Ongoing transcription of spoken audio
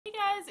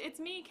it's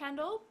me,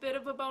 Kendall. Bit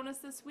of a bonus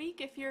this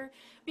week if you're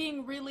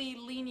being really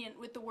lenient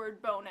with the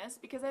word bonus,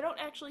 because I don't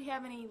actually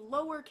have any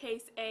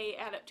lowercase a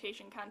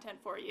adaptation content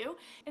for you.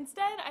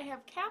 Instead, I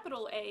have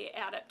capital A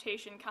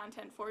adaptation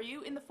content for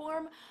you in the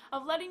form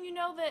of letting you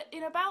know that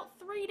in about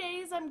 3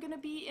 days I'm going to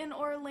be in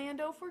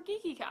Orlando for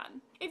GeekyCon.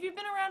 If you've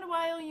been around a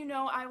while, you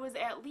know I was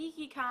at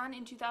LeakyCon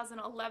in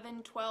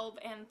 2011, 12,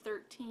 and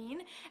 13,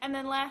 and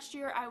then last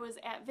year I was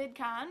at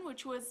VidCon,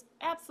 which was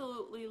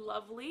absolutely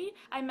lovely.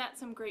 I met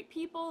some great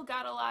people,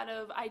 got a lot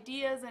of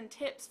ideas and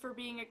tips for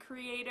being a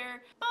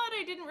creator, but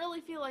I didn't really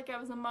feel like I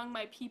was among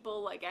my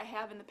people like I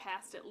have in the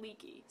past at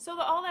Leaky. So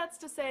all that's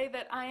to say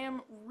that I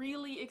am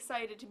really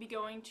excited to be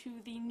going to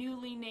the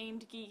newly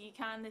named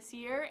GeekyCon this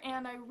year,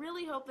 and I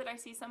really hope that I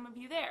see some of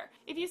you there.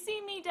 If you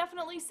see me,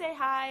 definitely say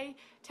hi,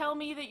 tell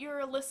me that you're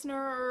a listener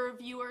or a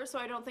viewer so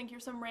I don't think you're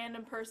some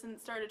random person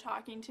that started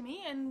talking to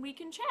me, and we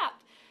can chat.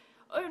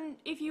 And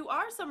if you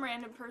are some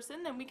random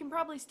person, then we can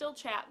probably still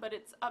chat, but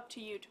it's up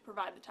to you to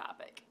provide the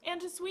topic. And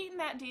to sweeten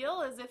that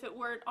deal, as if it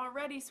weren't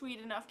already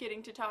sweet enough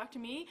getting to talk to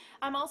me,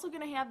 I'm also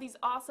going to have these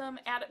awesome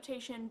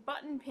adaptation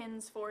button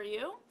pins for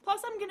you.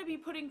 Plus, I'm going to be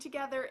putting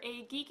together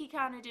a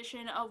GeekyCon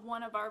edition of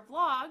one of our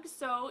vlogs,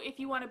 so if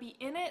you want to be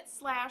in it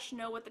 /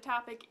 know what the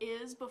topic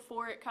is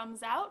before it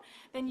comes out,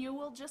 then you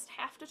will just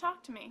have to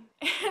talk to me.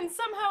 And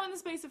somehow in the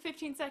space of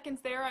 15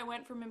 seconds there, I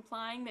went from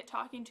implying that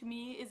talking to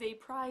me is a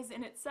prize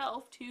in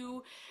itself to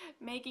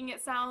making it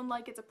sound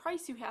like it's a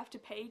price you have to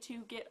pay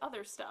to get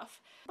other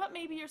stuff. But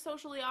maybe you're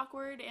socially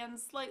awkward and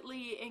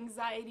slightly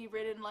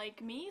anxiety-ridden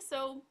like me,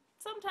 so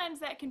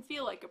sometimes that can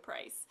feel like a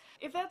price.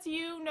 If that's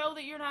you, know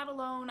that you're not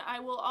alone. I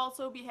will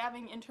also be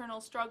having internal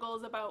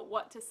struggles about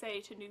what to say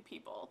to new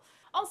people.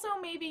 Also,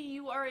 maybe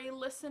you are a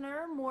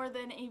listener more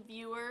than a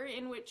viewer,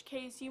 in which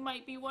case you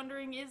might be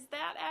wondering, is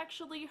that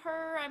actually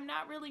her? I'm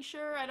not really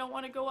sure. I don't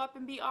want to go up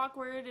and be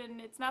awkward and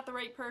it's not the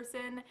right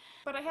person.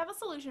 But I have a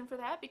solution for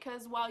that,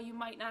 because while you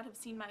might not have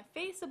seen my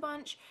face a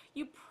bunch,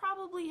 you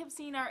probably have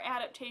seen our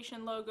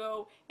adaptation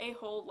logo a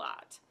whole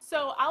lot.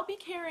 So I'll be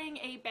carrying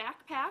a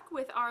backpack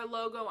with our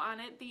logo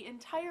on it the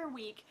entire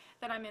week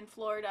that I'm in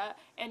Florida,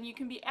 and you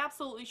can be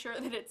absolutely sure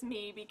that it's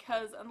me,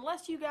 because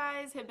unless you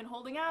guys have been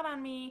holding out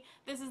on me,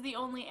 this is the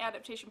only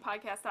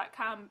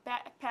adaptationpodcast.com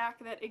backpack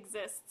that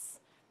exists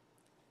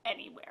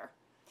anywhere.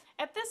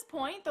 At this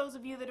point, those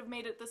of you that have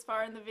made it this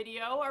far in the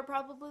video are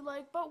probably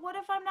like, but what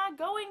if I'm not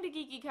going to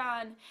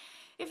GeekyCon?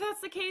 If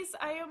that's the case,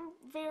 I am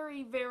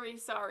very, very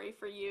sorry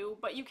for you,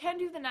 but you can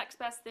do the next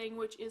best thing,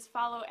 which is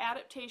follow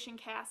Adaptation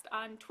Cast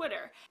on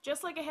Twitter.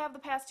 Just like I have the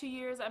past 2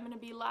 years, I'm going to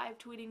be live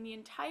tweeting the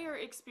entire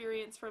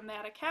experience from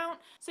that account,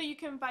 so you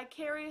can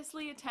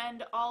vicariously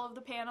attend all of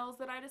the panels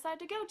that I decide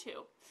to go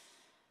to.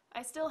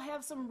 I still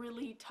have some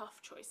really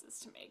tough choices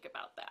to make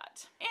about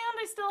that. And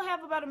I still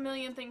have about a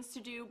million things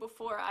to do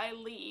before I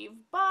leave,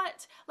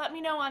 but let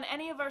me know on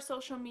any of our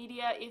social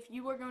media if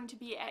you are going to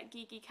be at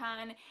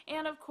GeekyCon,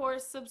 and of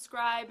course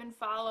subscribe and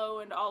follow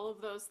and all of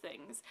those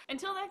things.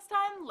 Until next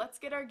time, let's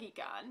get our geek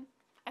on.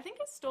 I think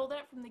I stole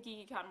that from the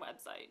GeekyCon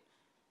website.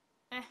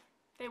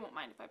 They won't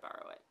mind if I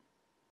borrow it.